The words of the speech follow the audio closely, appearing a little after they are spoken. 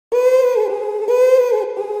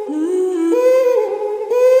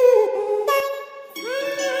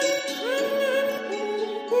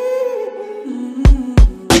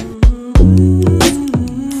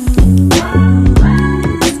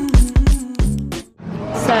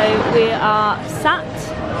we are sat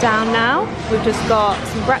down now. We've just got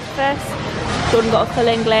some breakfast. Jordan got a full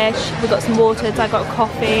English. We've got some waters. I got a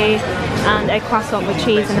coffee and a croissant with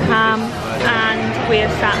cheese and ham. And we are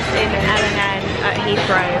sat in L&N at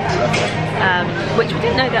Heathrow, which we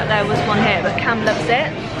didn't know that there was one here, but Cam loves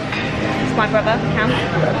it. It's my brother, Cam.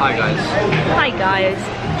 Hi guys. Hi guys.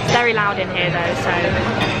 It's very loud in here though, so.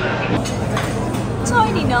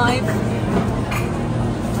 Tiny knife.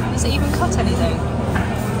 Does it even cut anything?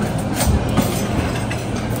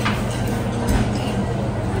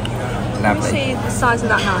 Lovely. See the size of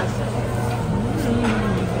that knife.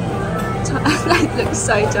 That looks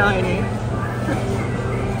so tiny.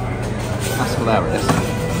 That's hilarious.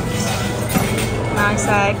 Nice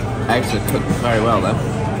egg. Eggs are cooked very well though.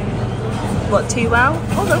 What, too well?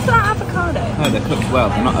 Oh, look at that avocado. No, they're cooked well,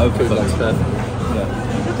 they're not overcooked. Look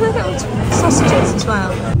at the little sausages as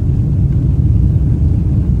well.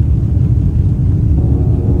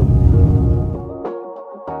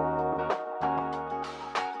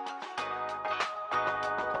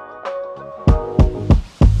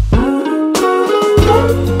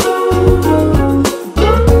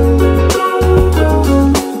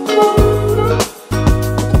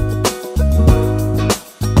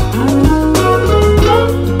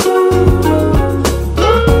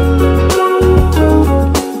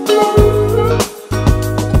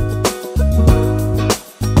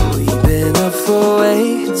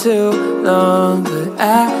 Too long, but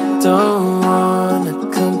I don't wanna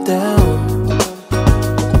come down.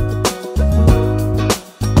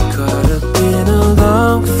 Caught up in a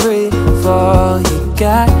long free fall, you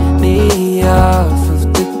got me off of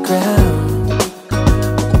the ground.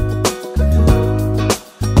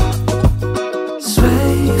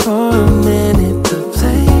 Sway for a minute, the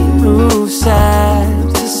plane moves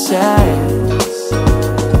side to side.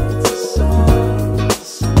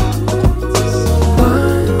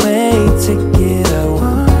 Ticket, I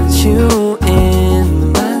want you in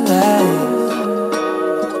my life.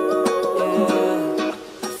 Yeah.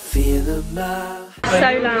 Feel So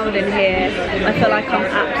loud in here. I feel like I'm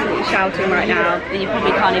absolutely shouting right now, and you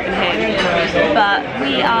probably can't even hear me. But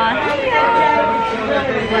we are here.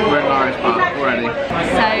 We're at Irish Park already.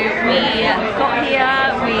 So we got here,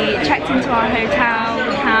 we checked into our hotel.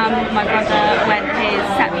 Cam, my brother, went his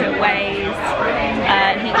separate ways.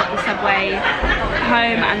 He got the subway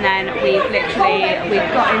home, and then we've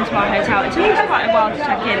got into our hotel. It took us quite a while to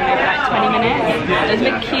check in, maybe like 20 minutes. There was a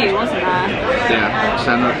big queue, wasn't there? Yeah,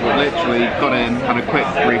 so we literally got in, had a quick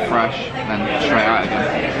refresh, then straight out again.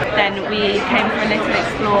 Then we came for a little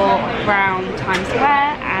explore around Times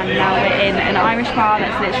Square, and now we're in an Irish bar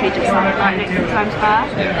that's literally just right next to Times Square.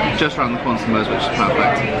 Yeah, just around the corner from us, which is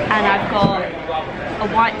perfect. And I've got a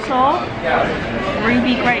white claw,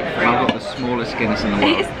 ruby grapefruit. I've got the smallest Guinness in the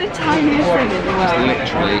world. It's the tiniest thing in the world.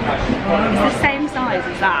 Literally. It's the same size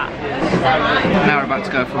as that. Now we're about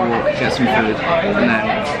to go for a walk, get some food, and then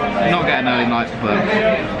not get an early night, but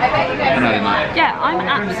an early night. Yeah, I'm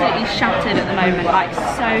absolutely shattered at the moment, like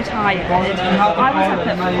so tired. I was up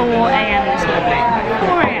at 4 AM this morning,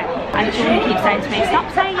 4 AM. And Jordan keeps saying to me, stop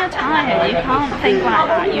saying you're tired, you can't think like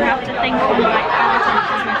that. You have to think on like hours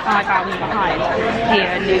because we're 5 hours behind here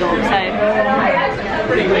in New York. So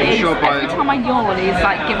every time I yawn, he's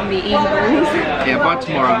like giving me evils. Yeah, by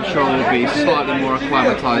tomorrow I'm sure we'll be slightly more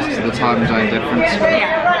acclimatised to the time zone difference.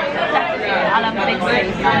 Yeah, definitely. I'll have a big sleep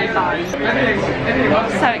and I'll be fine.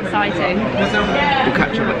 So exciting. We'll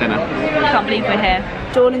catch up at dinner. I can't believe we're here.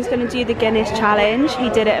 Jordan's going to do the Guinness challenge. He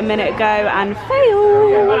did it a minute ago and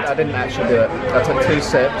failed. I didn't actually do it. I took 2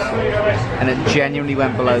 sips and it genuinely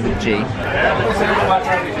went below the G.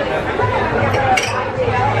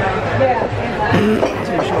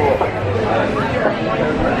 Too short.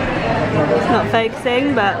 It's not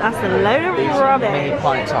focusing, but that's a load of rubbish. Mini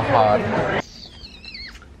pints are hard.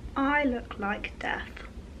 I look like death.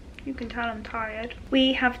 You can tell I'm tired.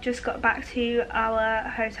 We have just got back to our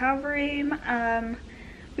hotel room.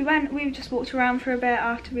 We just walked around for a bit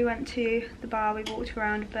after we went to the bar. We walked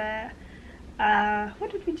around a bit.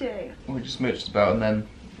 What did we do? We just mooched about and then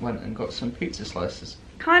went and got some pizza slices.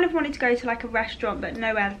 Kind of wanted to go to like a restaurant, but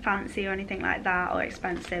nowhere fancy or anything like that or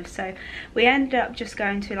expensive, so we ended up just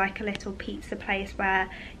going to like a little pizza place where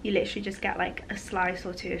you literally just get like a slice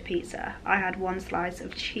or 2 of pizza. I had 1 slice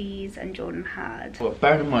of cheese and Jordan had... Well,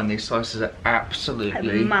 bear in mind these slices are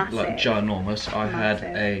absolutely massive, like ginormous. I had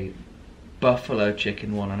a buffalo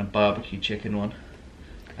chicken one and a barbecue chicken one,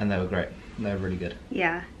 and they were great. They were really good.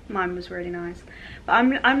 Yeah, mine was really nice. But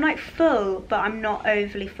I'm like full, but I'm not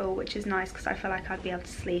overly full, which is nice because I feel like I'd be able to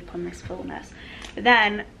sleep on this fullness. But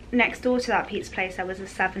then next door to that pizza place there was a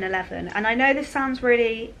 7-Eleven, and I know this sounds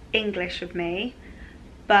really English of me,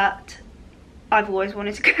 but I've always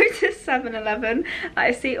wanted to go to 7-Eleven.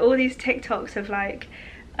 I see all these TikToks of like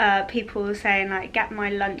people saying like, get my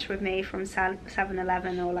lunch with me from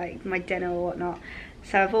 7-Eleven, or like my dinner or whatnot.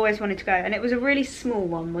 So I've always wanted to go, and it was a really small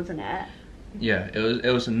one, wasn't it? Yeah,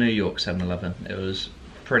 it was a New York 7-Eleven. It was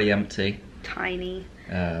pretty empty. Tiny.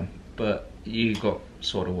 But you got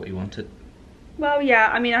sort of what you wanted. Well, yeah,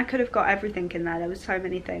 I mean, I could have got everything in there. There was so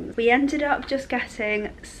many things. We ended up just getting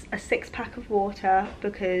a 6-pack of water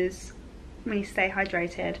because we need to stay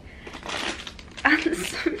hydrated, and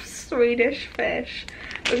some Swedish fish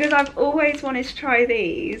because I've always wanted to try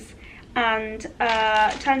these, and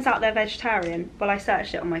turns out they're vegetarian. Well, I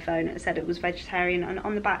searched it on my phone and it said it was vegetarian, and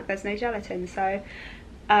on the back there's no gelatin, so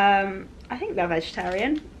I think they're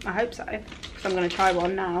vegetarian. I hope so, because I'm going to try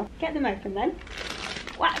one now. Get them open then.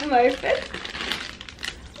 Whack them open.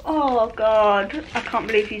 Oh god, I can't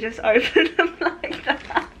believe you just opened them like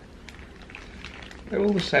that. They're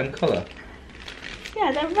all the same colour.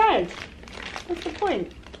 Yeah, they're red. What's the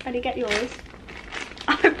point? Ready, get yours.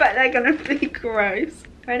 I bet they're gonna be gross.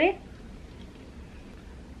 Ready?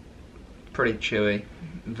 Pretty chewy,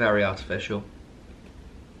 very artificial.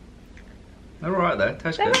 They're alright though,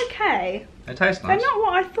 taste They're good. okay. They taste nice. They're not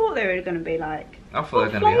what I thought they were gonna be like. I thought they were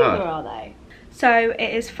What going to be flavour hard. are they? So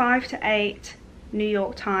it is 5 to 8 New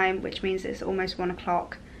York time, which means it's almost 1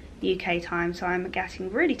 o'clock UK time. So I'm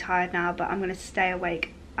getting really tired now, but I'm gonna stay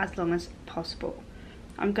awake as long as possible.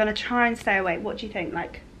 I'm gonna try and stay awake. What do you think?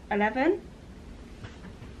 Like 11?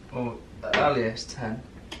 Or the earliest 10.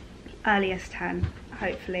 Earliest 10,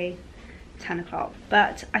 hopefully 10 o'clock.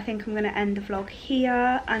 But I think I'm gonna end the vlog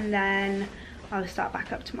here, and then I'll start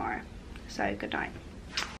back up tomorrow. So good night.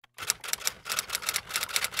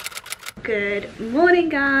 Good morning,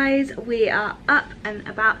 guys. We are up and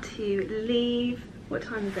about to leave. What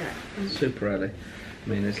time is it? Super early. I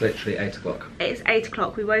mean, it's literally 8 o'clock. It's 8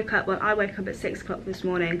 o'clock. We woke up, well, I woke up at 6 o'clock this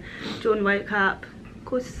morning. Jordan woke up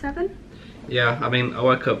 6:45. Yeah, I mean, I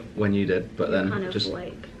woke up when you did, but then Kind of just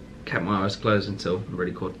awake. kept my eyes closed until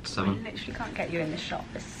really 7:45. I literally can't get you in the shop.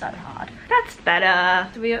 It's so hard. That's better.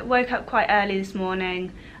 So we woke up quite early this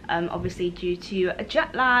morning, obviously due to a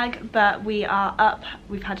jet lag, but we are up.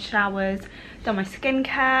 We've had showers, done my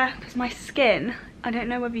skincare, because my skin, I don't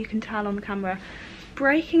know whether you can tell on the camera,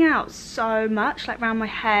 breaking out so much, like around my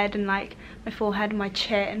head and like my forehead and my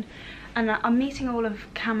chin. And I'm meeting all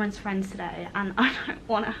of Cameron's friends today, and I don't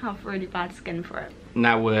want to have really bad skin for it.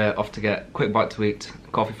 Now we're off to get a quick bite to eat,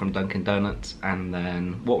 coffee from Dunkin' Donuts, and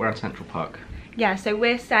then walk around Central Park. Yeah, so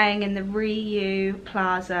we're staying in the Ryu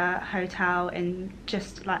Plaza Hotel in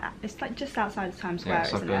just like, it's like just outside of Times Square,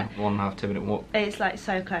 it's like isn't it? a 1.5 to 2 minute walk. It's like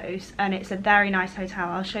so close, and it's a very nice hotel.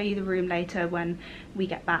 I'll show you the room later when we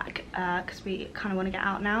get back, because we kind of want to get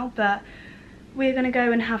out now. But we're going to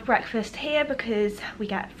go and have breakfast here because we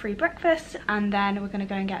get free breakfast, and then we're going to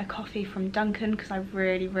go and get a coffee from Dunkin' because I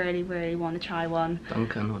really, really, really want to try one.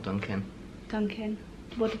 Dunkin' or Dunkin'? Dunkin'.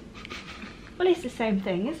 Well, it's the same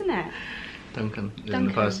thing, isn't it? Dunkin' is in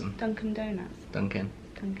the person. Dunkin' Donuts. Dunkin'.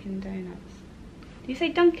 Dunkin' Donuts. Do you say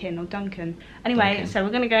Dunkin' or Dunkin'? Anyway, Dunkin'. so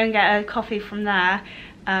we're going to go and get a coffee from there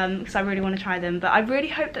because I really want to try them. But I really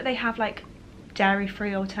hope that they have like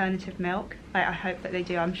dairy-free alternative milk. Like, I hope that they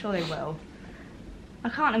do. I'm sure they will. I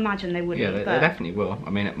can't imagine they wouldn't. Yeah, they but definitely will. I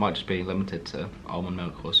mean, it might just be limited to almond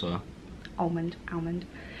milk or so. Almond.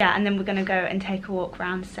 Yeah, and then we're going to go and take a walk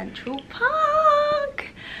around Central Park,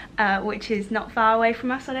 which is not far away from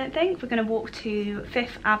us, I don't think. We're going to walk to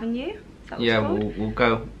 5th Avenue. Is that what it's called? We'll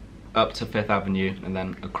go up to 5th Avenue and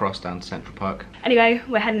then across down to Central Park. Anyway,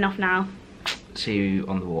 we're heading off now. See you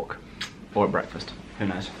on the walk. Or at breakfast. Who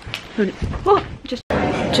knows? Oh,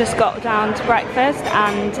 just got down to breakfast,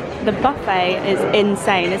 and the buffet is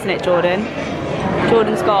insane, isn't it, Jordan?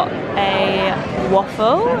 Jordan's got a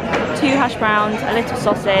waffle, 2 hash browns, a little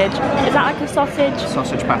sausage. Is that like a sausage?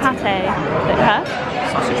 Sausage patty. Pate. Huh?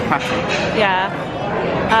 Sausage patty. Yeah.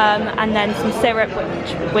 And then some syrup,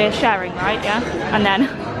 which we're sharing, right? Yeah. And then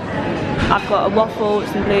I've got a waffle,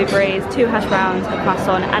 some blueberries, 2 hash browns, a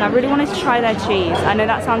croissant, and I really wanted to try their cheese. I know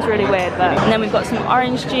that sounds really weird, but and then we've got some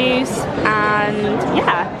orange juice, and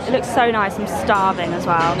yeah, it looks so nice. I'm starving as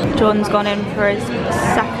well. Jordan's gone in for his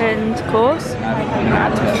 2nd course.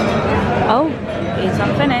 Oh, he's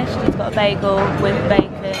unfinished. He's got a bagel with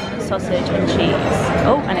bacon, sausage, and cheese.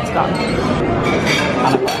 Oh, and it's gone.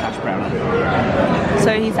 Hash brown.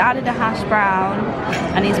 So he's added a hash brown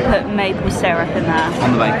and he's put maple syrup in there.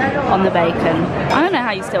 On the bacon. On the bacon. I don't know how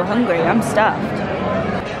you're still hungry. I'm stuffed.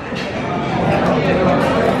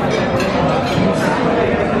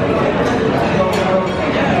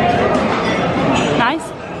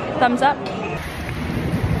 Nice. Thumbs up.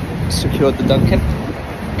 Secured the Dunkin'.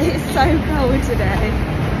 It's so cold today.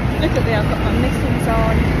 Look at me, I've got my mittens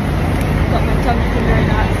on, got my Dunkin'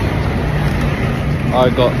 Donuts. I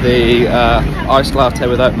got the iced latte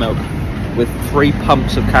with oat milk with 3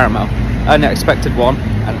 pumps of caramel. I only expected 1,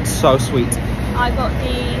 and it's so sweet. I got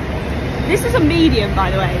this is a medium, by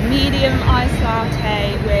the way, medium iced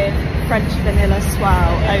latte with French vanilla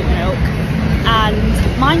swirl oat milk,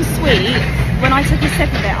 and mine's sweet. When I took a sip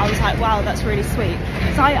of it, I was like, wow, that's really sweet.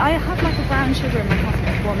 So I have like a brown sugar in my coffee,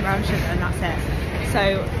 like 1 brown sugar, and that's it.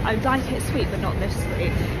 So I like it sweet, but not this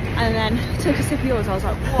sweet. And then took a sip of yours, I was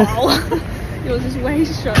like, wow, yours is way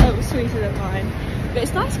sweeter than mine. But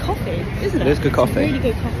it's nice coffee, isn't it? It is good coffee. It's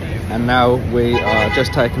really good coffee. And now we are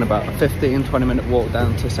just taking about a 15-20 minute walk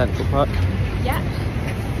down to Central Park. Yeah.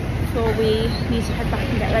 Before we need to head back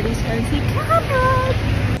and get ready to go and see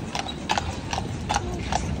Cameron.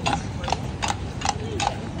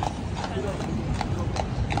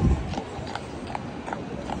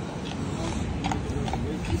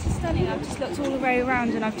 This is stunning. I've just looked all the way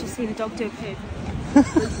around and I've just seen a dog do a poo.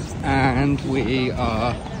 And we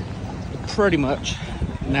are pretty much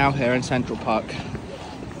now here in Central Park.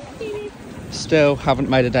 Still haven't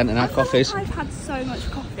made a dent in our coffees. I've had so much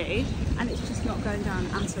coffee and it's just not going down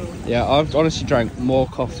at all. Yeah, I've honestly drank more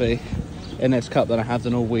coffee in this cup than I have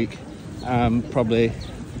done all week. Probably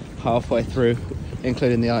halfway through,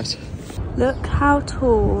 including the ice. Look how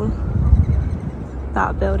tall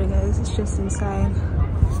that building is. It's just insane.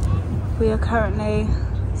 We are currently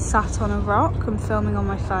sat on a rock. I'm filming on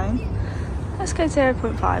my phone. Let's go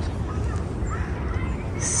 0.5.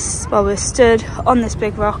 Well, we're stood on this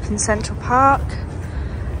big rock in Central Park.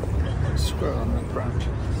 Squirrel on the branch.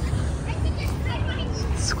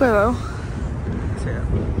 Squirrel.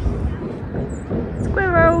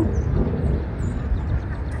 Squirrel.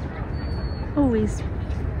 Oh, he's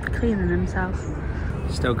cleaning himself.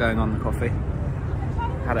 Still going on the coffee.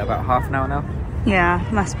 Had it about half an hour now. Yeah,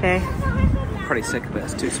 must be. Pretty sick of it,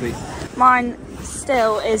 it's too sweet. Mine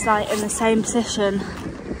still is like in the same position.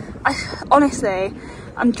 Honestly,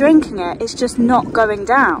 I'm drinking it, it's just not going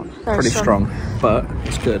down. Pretty strong, but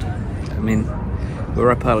it's good. I mean, we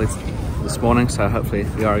were up early this morning, so hopefully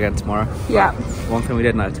we are again tomorrow. Yeah. But one thing we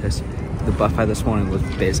did notice, the buffet this morning was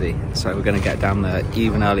busy, so we're going to get down there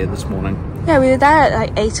even earlier this morning. Yeah, we were there at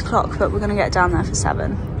like 8 o'clock, but we're going to get down there for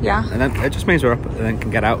 7. Yeah. And then it just means we're up and then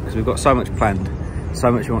can get out, because we've got so much planned,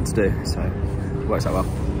 so much we want to do, so it works out well.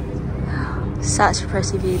 Such a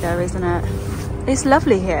pretty view though, isn't it? It's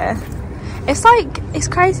lovely here. It's like, it's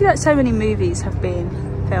crazy that so many movies have been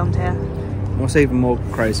filmed here. What's even more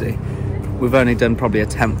crazy, we've only done probably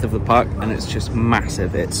 1/10 of the park and it's just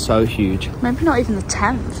massive. It's so huge. Maybe not even the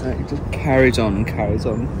 10th. It just carries on and carries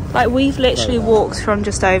on. Like we've literally walked from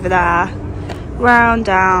just over there, round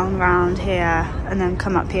down, round here, and then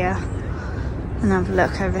come up here, and then have a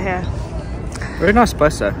look over here. Really nice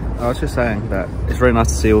place though. I was just saying that it's really nice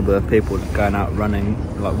to see all the people going out running,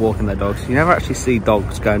 like walking their dogs. You never actually see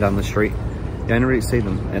dogs going down the street. You only really see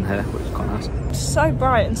them in here, which is quite nice. It's so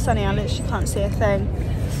bright and sunny, I literally can't see a thing.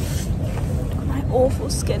 Got my awful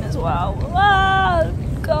skin as well. Ah,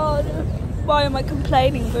 God, why am I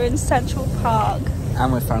complaining? We're in Central Park.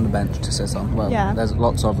 And we've found a bench to sit on. Well, yeah. There's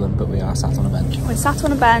lots of them, but we are sat on a bench. We're sat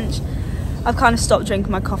on a bench. I've kind of stopped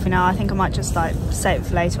drinking my coffee now. I think I might just like save it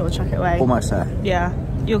for later or chuck it away. Almost there. Yeah.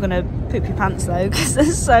 You're gonna poop your pants though, because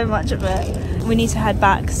there's so much of it. We need to head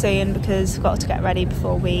back soon because we've got to get ready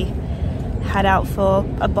before we head out for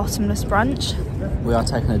a bottomless brunch. We are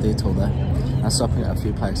taking a detour there and stopping at a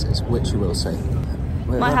few places, which you will see.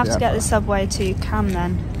 Might have to get the subway to Cam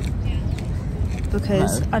then,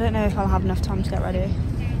 because I don't know if I'll have enough time to get ready.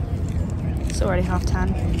 It's already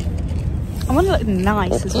 10:30. I want to look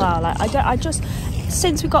nice as well. Like I just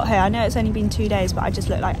since we got here, I know it's only been 2 days, but I just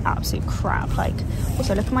look like absolute crap. Like,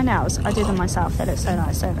 also look at my nails. I did them myself. They look so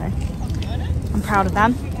nice, don't they? I'm proud of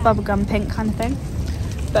them. Bubblegum pink kind of thing.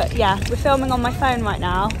 But yeah, we're filming on my phone right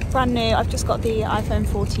now. Brand new. I've just got the iPhone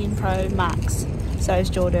 14 Pro Max. So is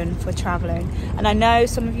Jordan for traveling. And I know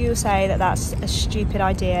some of you will say that that's a stupid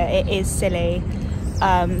idea. It is silly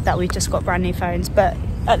that we've just got brand new phones. But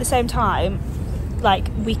at the same time, like,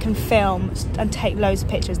 we can film and take loads of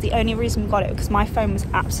pictures. The only reason we got it because my phone was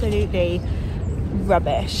absolutely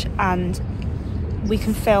rubbish, and we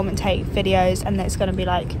can film and take videos, and it's going to be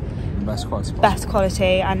like best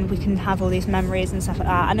quality, and we can have all these memories and stuff like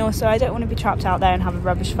that. And also, I don't want to be trapped out there and have a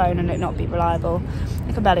rubbish phone and it not be reliable.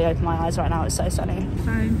 I can barely open my eyes right now. It's so sunny.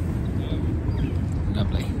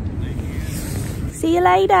 Lovely. See you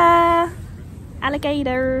later,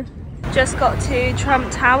 alligator. Just got to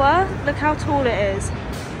Trump Tower. Look how tall it is.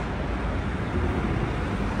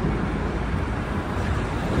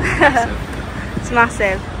 It's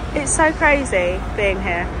massive. It's so crazy being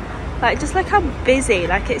here. Like, just look how busy.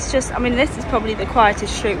 Like, it's just, I mean, this is probably the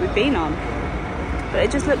quietest street we've been on. But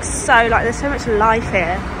it just looks so, like, there's so much life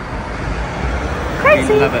here.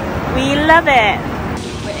 Crazy. We love it. We love it.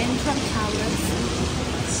 We're in Trump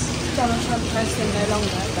Towers. Donald Trump president no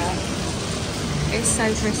longer, but it's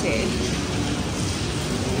so pretty.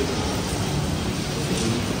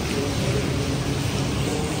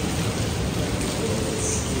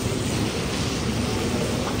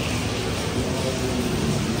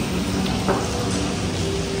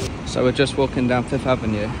 So we're just walking down 5th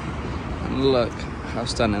Avenue, and look how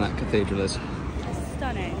stunning that cathedral is. It's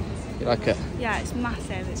stunning. You like it? Yeah, it's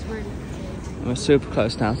massive. It's really pretty. And we're super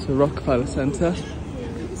close now to the Rockefeller Center.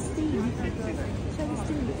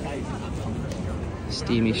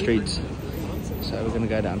 Steamy streets. So we're going to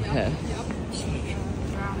go down here.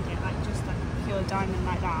 Around it, like just like a pure diamond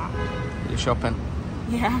like that. You're shopping?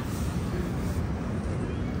 Yeah.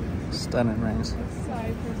 Stunning rings. So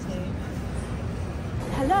pretty.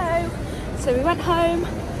 Hello. So we went home,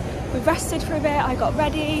 we rested for a bit, I got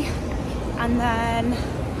ready, and then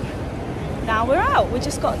now we're out. We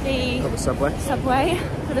just got the Subway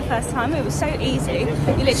for the first time. It was so easy.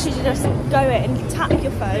 You literally just go in, tap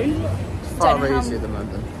your phone. Far easier than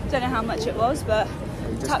London. Don't know how much it was, but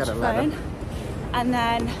just tap get your a ladder. phone. And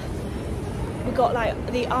then we got like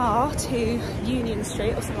the R to Union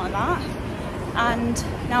Street or something like that. And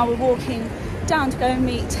now we're walking down to go and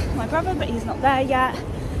meet my brother, but he's not there yet.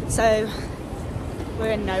 So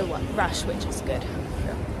we're in no rush, which is good.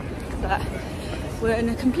 Yeah. But we're in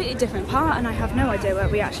a completely different part, and I have no idea where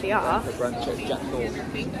we actually are. For brunch at Jack Door.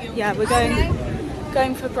 Yeah, we're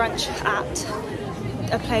going for brunch at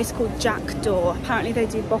a place called Jack Door. Apparently they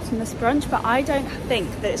do bottomless brunch, but I don't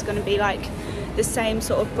think that it's going to be like the same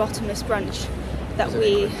sort of bottomless brunch that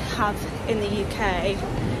we have in the UK,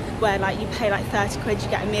 where like you pay like 30 quid, you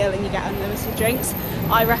get a meal and you get unlimited drinks.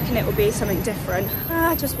 I reckon it will be something different.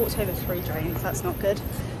 I just walked over 3 drinks, that's not good.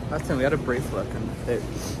 Last time we had a brief look, and it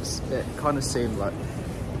kind of seemed like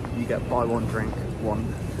you get buy one drink,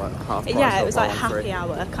 one like half price. Yeah, it was buy like one free. happy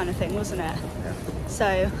hour kind of thing, wasn't it? Yeah.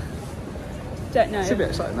 So, don't know. Should be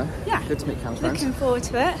exciting though. Yeah. Good to meet Cam's friends. Looking forward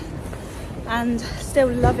to it. And still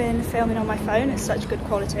loving filming on my phone, it's such good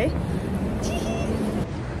quality.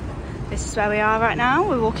 This is where we are right now.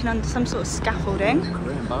 We're walking under some sort of scaffolding.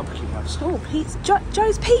 Korean barbecue house. Oh, pizza.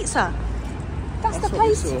 Joe's Pizza. That's the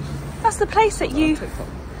place. That's the place that you...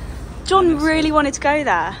 John really wanted to go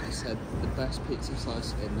there. He said the best pizza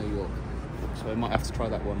slice in New York. So we might have to try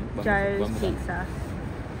that one. Joe's Pizza.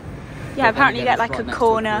 Yeah, apparently you get like a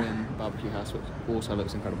corner. Korean barbecue house, which also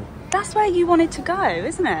looks incredible. That's where you wanted to go,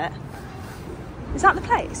 isn't it? Is that the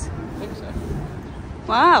place? I think so.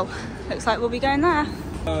 Wow. Looks like we'll be going there.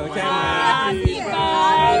 Okay. Happy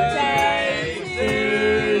birthday to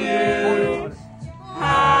you.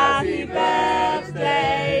 Happy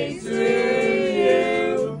birthday to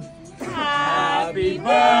you. Happy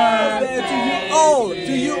birthday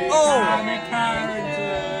To you all.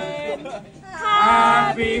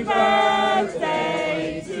 Happy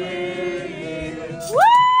birthday to you. Woo!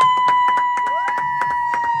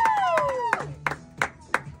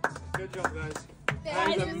 Good job, guys.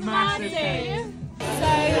 That is massive.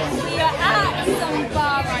 So we are at some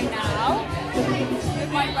bar right now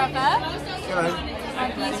with my brother. Hello. Our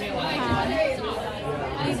beautiful Cam.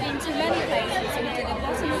 We've been to many places. So we did a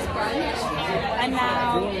bottomless brunch, and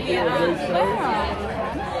now we are at where are we?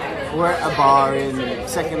 We're at a bar in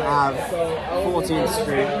 2nd Ave, 14th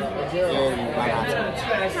Street in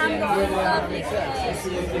Manhattan. Cam got a lovely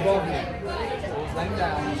cake.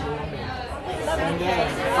 Lovely cake.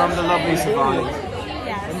 From the lovely Savannah.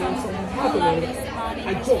 Yeah, some lovely Savannah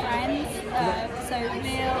and his friends. So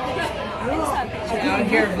Neil, Out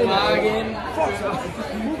here vlogging.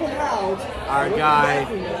 Our guy.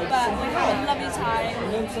 but we're having a lovely time.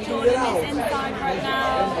 Jordan is inside right now,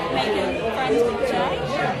 making friends with Jay.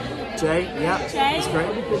 Jay, yeah, Jay, it's great.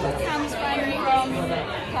 Cam's friend from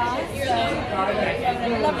class, so we're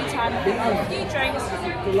having a lovely time. We've had a few drinks.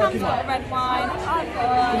 Cam's got a red wine, I've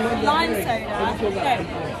got a lime soda. No,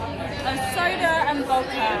 a soda and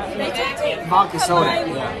vodka. They don't do Vodka soda,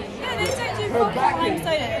 lime. yeah. Yeah, they don't do vodka lime soda.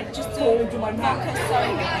 They just do vodka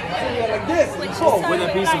soda. Which is so With a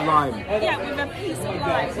piece of lime. Yeah, with a piece of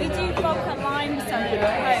lime. We do vodka lime soda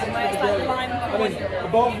at home, where it's like lime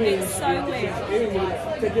corn. It's so weird.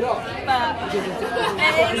 But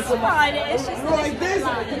it's fine, it's just like this.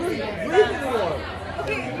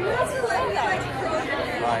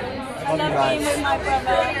 I love being with my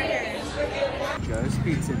brother. Joe's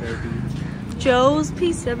Pizza, baby. Joe's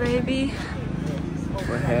Pizza, baby.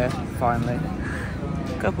 We're here, finally.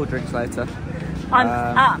 A couple drinks later. I'm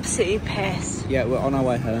absolutely pissed. Yeah, we're on our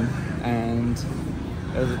way home and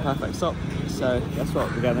it was a perfect stop. So guess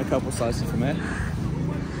what? We're getting a couple slices from here.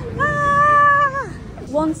 Ah!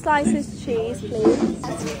 1 slice of cheese, please.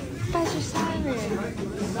 Vegetarian.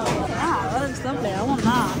 Ah, that looks lovely. I want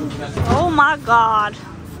that. Oh my god.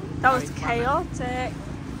 That was chaotic.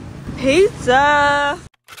 Pizza!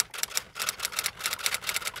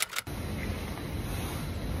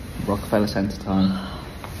 Rockefeller Center time.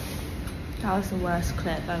 That was the worst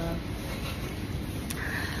clip ever.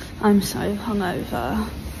 I'm so hungover.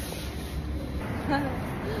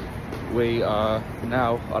 We are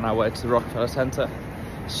now on our way to the Rockefeller Center.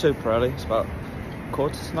 Super early, it's about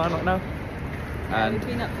 9:15 right now. And we've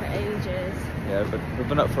been up for ages. yeah, but we've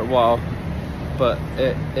been up for a while, but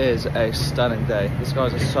it is a stunning day. The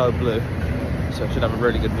skies are so blue, so I should have a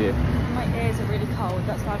really good view. My ears are really cold,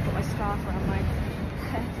 that's why I've got my scarf around my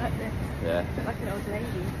head like this. Yeah. I look like an old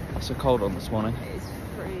lady. It's so cold on this morning. It is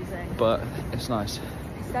freezing. But it's nice.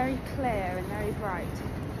 It's very clear and very bright.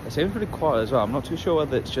 It seems really quiet as well. I'm not too sure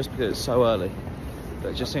whether it's just because it's so early, but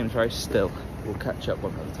it just seems very still. We'll catch up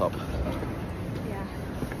when we're at the top. Yeah.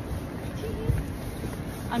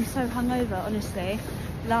 I'm so hungover, honestly.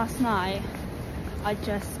 Last night, I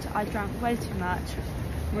drank way too much.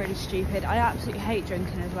 I'm really stupid. I absolutely hate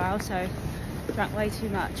drinking as well, so I drank way too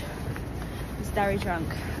much. I was very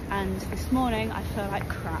drunk. And this morning, I feel like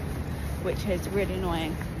crap, which is really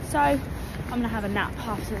annoying. So, I'm gonna have a nap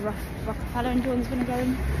after the Rockefeller, and Jordan's gonna go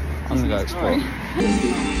and I'm gonna go explore.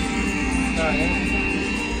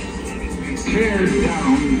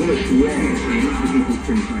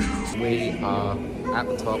 We are at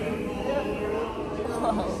the top.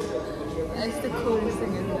 Whoa. It's the coolest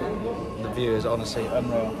thing, isn't it? The view is honestly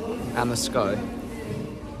unreal. And the sky.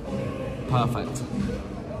 Perfect.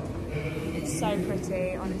 It's so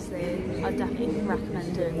pretty, honestly. I definitely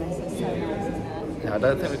recommend doing this. It's so nice, isn't it? Yeah, I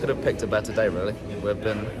don't think we could have picked a better day, really. We've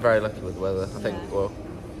been very lucky with the weather. I think, well,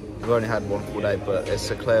 we've only had one full day, but it's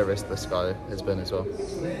the clearest the sky has been as well,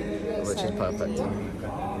 which is perfect.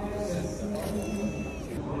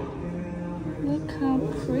 Look how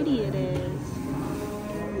pretty it is.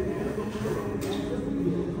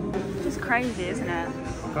 Just crazy, isn't it?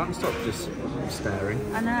 I can't stop just staring,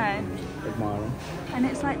 I know. admiring. And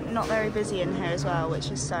it's like not very busy in here as well,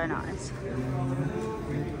 which is so nice.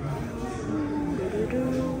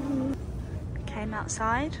 Came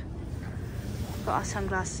outside. Got our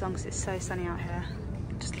sunglasses on because it's so sunny out here.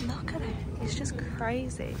 Just look at it. It's just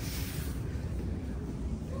crazy.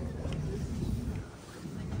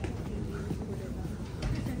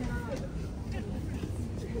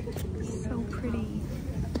 So pretty.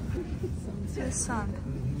 See the sun.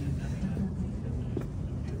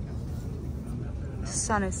 The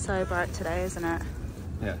sun is so bright today, isn't it?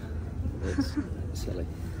 Yeah, it's silly.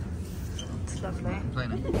 It's lovely.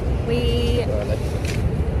 Complaining. We...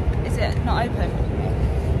 Is it not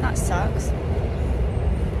open? That sucks.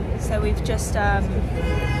 So we've just gone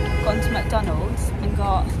to McDonald's and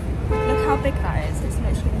got, look how big that is, it's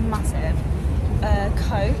literally massive. A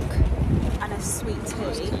Coke and a sweet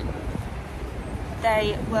tea.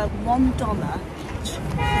 They were $1 each.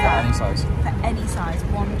 For any size. For any size,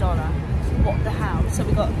 $1. What the hell? So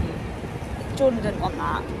we got, Jordan didn't want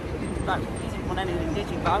that. Like, you didn't want anything, did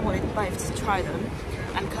you? But I wanted both to try them.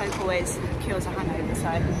 And Coke always cures a hangover, so.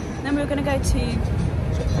 And then we were going to go to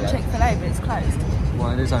Chick-fil-A, but it's closed.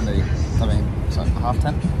 Well, it is only, I mean, it's like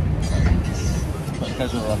 10:30. But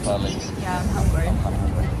because we're up early. Yeah, I'm hungry. I'm kind of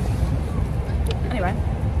hungry. Anyway,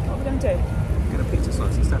 what are we going to do? Get a pizza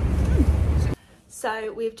slice instead.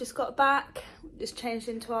 So we've just got back, just changed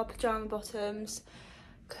into our pyjama bottoms,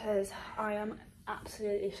 because I am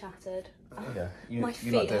absolutely shattered. Yeah, My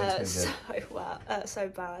feet hurt so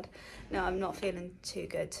bad. No, I'm not feeling too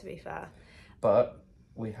good, to be fair. But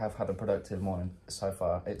we have had a productive morning so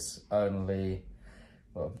far. It's only,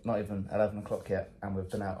 well, not even 11 o'clock yet, and we've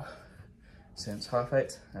been out since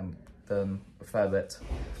 8:30 and done a fair bit.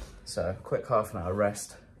 So, quick half an hour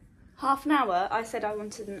rest. Half an hour? I said I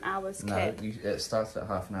wanted an hour's kip. No, it started at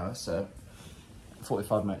half an hour, so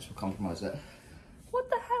 45 minutes will compromise it. What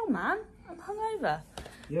the hell, man? I'm hungover.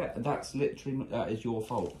 Yeah, that's literally, that is your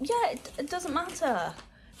fault. Yeah, it doesn't matter.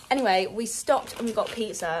 Anyway, we stopped and we got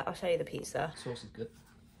pizza. I'll show you the pizza. Sauce is good.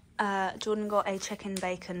 Jordan got a chicken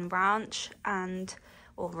bacon ranch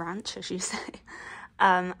or ranch as you say.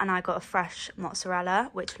 And I got a fresh mozzarella,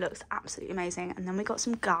 which looks absolutely amazing. And then we got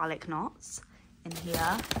some garlic knots in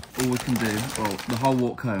here. All we can do, well, the whole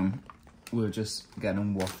walk home, we were just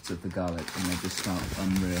getting wafts of the garlic and they just smelled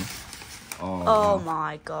unreal. Oh wow.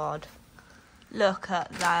 My God. Look at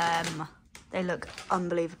them. They look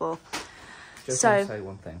unbelievable. Just want to say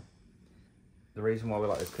one thing. the reason why we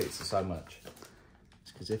like this pizza so much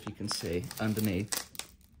is because if you can see underneath,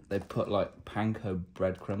 they put like panko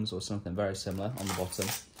breadcrumbs or something very similar on the bottom.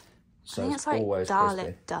 So I think it's like always garlic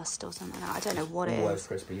crispy. dust or something like that. I don't know what it Always is.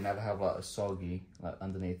 crispy. You never have like a soggy like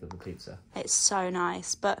underneath of the pizza. It's so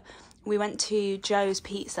nice. But we went to Joe's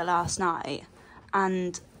Pizza last night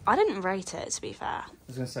and I didn't rate it, to be fair. I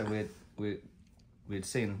was gonna say we'd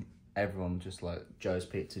seen everyone just like Joe's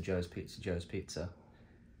Pizza, Joe's Pizza, Joe's Pizza,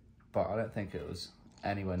 but I don't think it was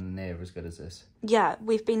anywhere near as good as this. Yeah,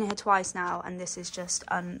 we've been here twice now and this is just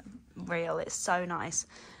unreal. It's so nice.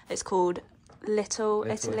 It's called Little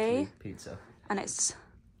Italy Pizza, and it's,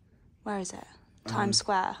 where is it? Times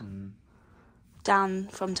Square. Down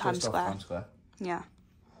from Times just off Square. Times Square. Yeah.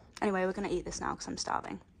 Anyway, we're gonna eat this now because I'm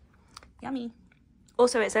starving. Yummy.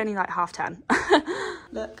 Also, it's only like 10:30.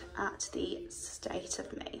 Look at the state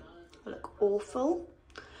of me. I look awful.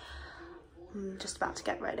 I'm just about to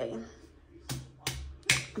get ready.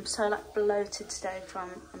 I'm so like bloated today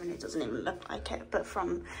from, I mean, it doesn't even look like it, but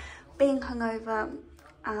from being hungover.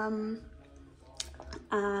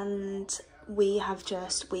 And we have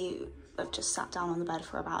just sat down on the bed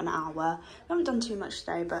for about an hour. We haven't done too much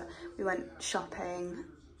today, but we went shopping.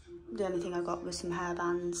 The only thing I got was some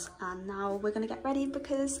hairbands, and now we're gonna get ready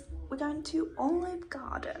because we're going to Olive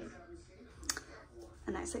Garden.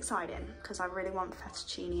 And that's exciting because I really want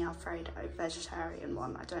fettuccine alfredo, vegetarian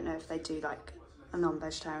one. I don't know if they do like a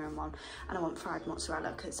non-vegetarian one. And I want fried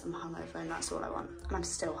mozzarella because I'm hungover and that's all I want. And I'm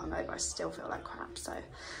still hungover, I still feel like crap, so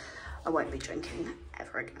I won't be drinking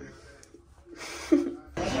ever again.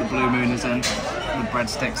 The blue moon is in, the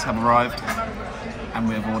breadsticks have arrived, and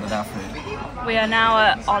we have ordered our food. We are now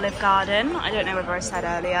at Olive Garden. I don't know whether I said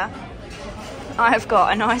earlier. I have got,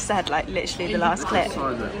 I know I said like literally the last clip.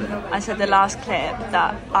 I said the last clip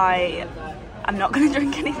that I'm not going to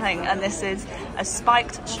drink anything, and this is a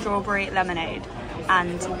spiked strawberry lemonade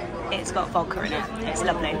and it's got vodka in it. It's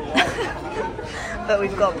lovely. But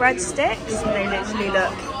we've got breadsticks. They literally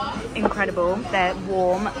look incredible. They're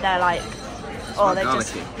warm. They're like, oh, they're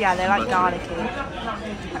just, yeah, they're like garlicky.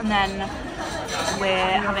 And then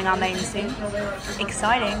we're having our main soup.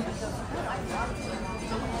 Exciting.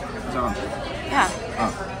 Yeah.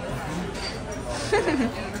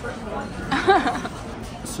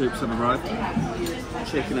 Soups have arrived.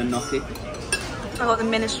 Chicken and gnocchi. I got the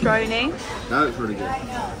minestrone. That looks really good.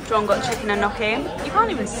 John got chicken and gnocchi. You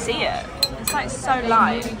can't even see it. It's like so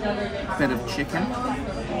light. Bit of chicken.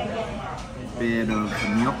 Bit of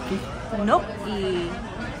gnocchi. Gnocchi.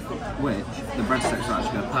 Which the breadsticks are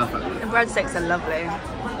actually go perfect with. The breadsticks are lovely.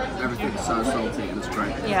 Everything's so salty and it's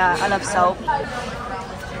great. Yeah, I love salt.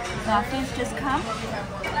 Our food's just come.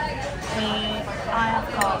 I have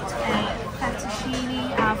got a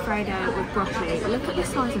fettuccine alfredo with broccoli. Look at the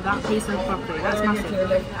size of that piece of broccoli, that's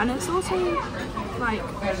massive. And it's also like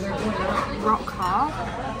rock hard.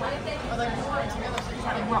 It's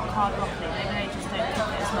like rock hard broccoli. Maybe they just don't cook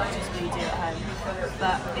it as much as we do at home.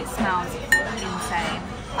 But it smells insane.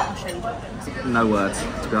 I'll show you what. No words,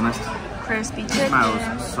 to be honest. Crispy It chicken.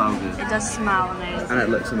 smells so good. It does smell amazing. And it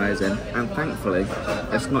looks amazing. And thankfully,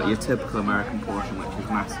 it's not your typical American portion, which is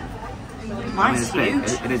massive. Mine's I mean,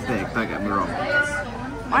 it's huge. big. It is big, don't get me wrong.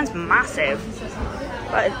 Mine's massive.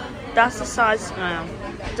 But that's the size, no,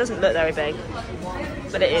 it doesn't look very big.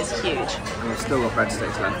 But it is huge. And we've still got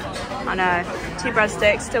breadsticks left. I know. 2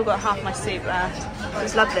 breadsticks, still got half my soup left.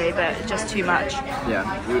 It's lovely, but just too much. Yeah,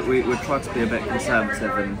 we tried to be a bit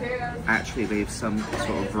conservative and actually leave some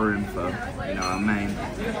sort of room for, you know, our main.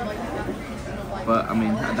 But, I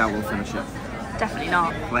mean, that will finish it. Definitely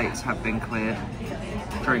not. Plates have been cleared.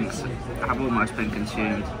 Drinks have almost been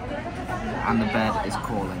consumed. And the bed is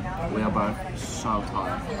calling. We are both so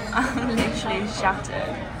tired. I'm literally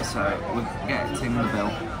shattered. So, we're getting the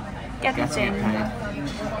bill. Getting Getting it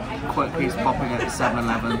paid. Quickly popping at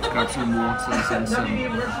 7-Eleven to grab some waters and some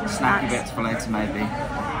snacky bits for later maybe.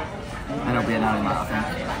 And it'll be an early night, I think.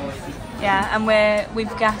 Yeah, and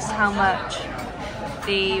we've guessed how much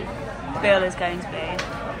the bill is going to be.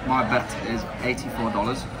 My bet is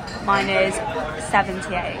 $84. Mine is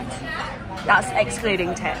 78. That's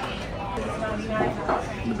excluding tip.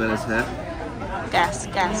 The bill is here. Guess.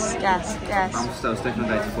 I'm still sticking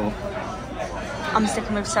with 84. I'm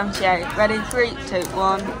sticking with 78. Ready? 3, 2,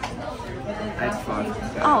 1.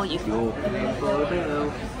 85. Oh, you. You're paying for the bill.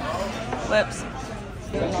 Whoops.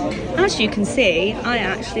 As you can see, I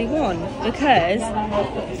actually won because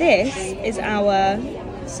this is our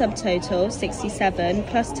subtotal, 67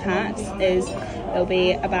 plus tax it'll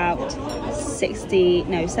be about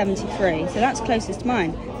 73. So that's closest to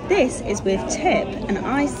mine. This is with tip, and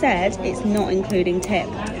I said it's not including tip.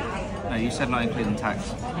 No, you said not including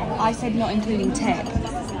tax. I said not including tip.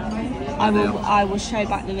 I will show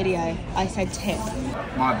back the video. I said tip.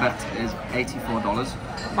 My bet is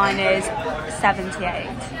 $84. Mine is 78.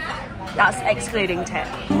 That's excluding tip.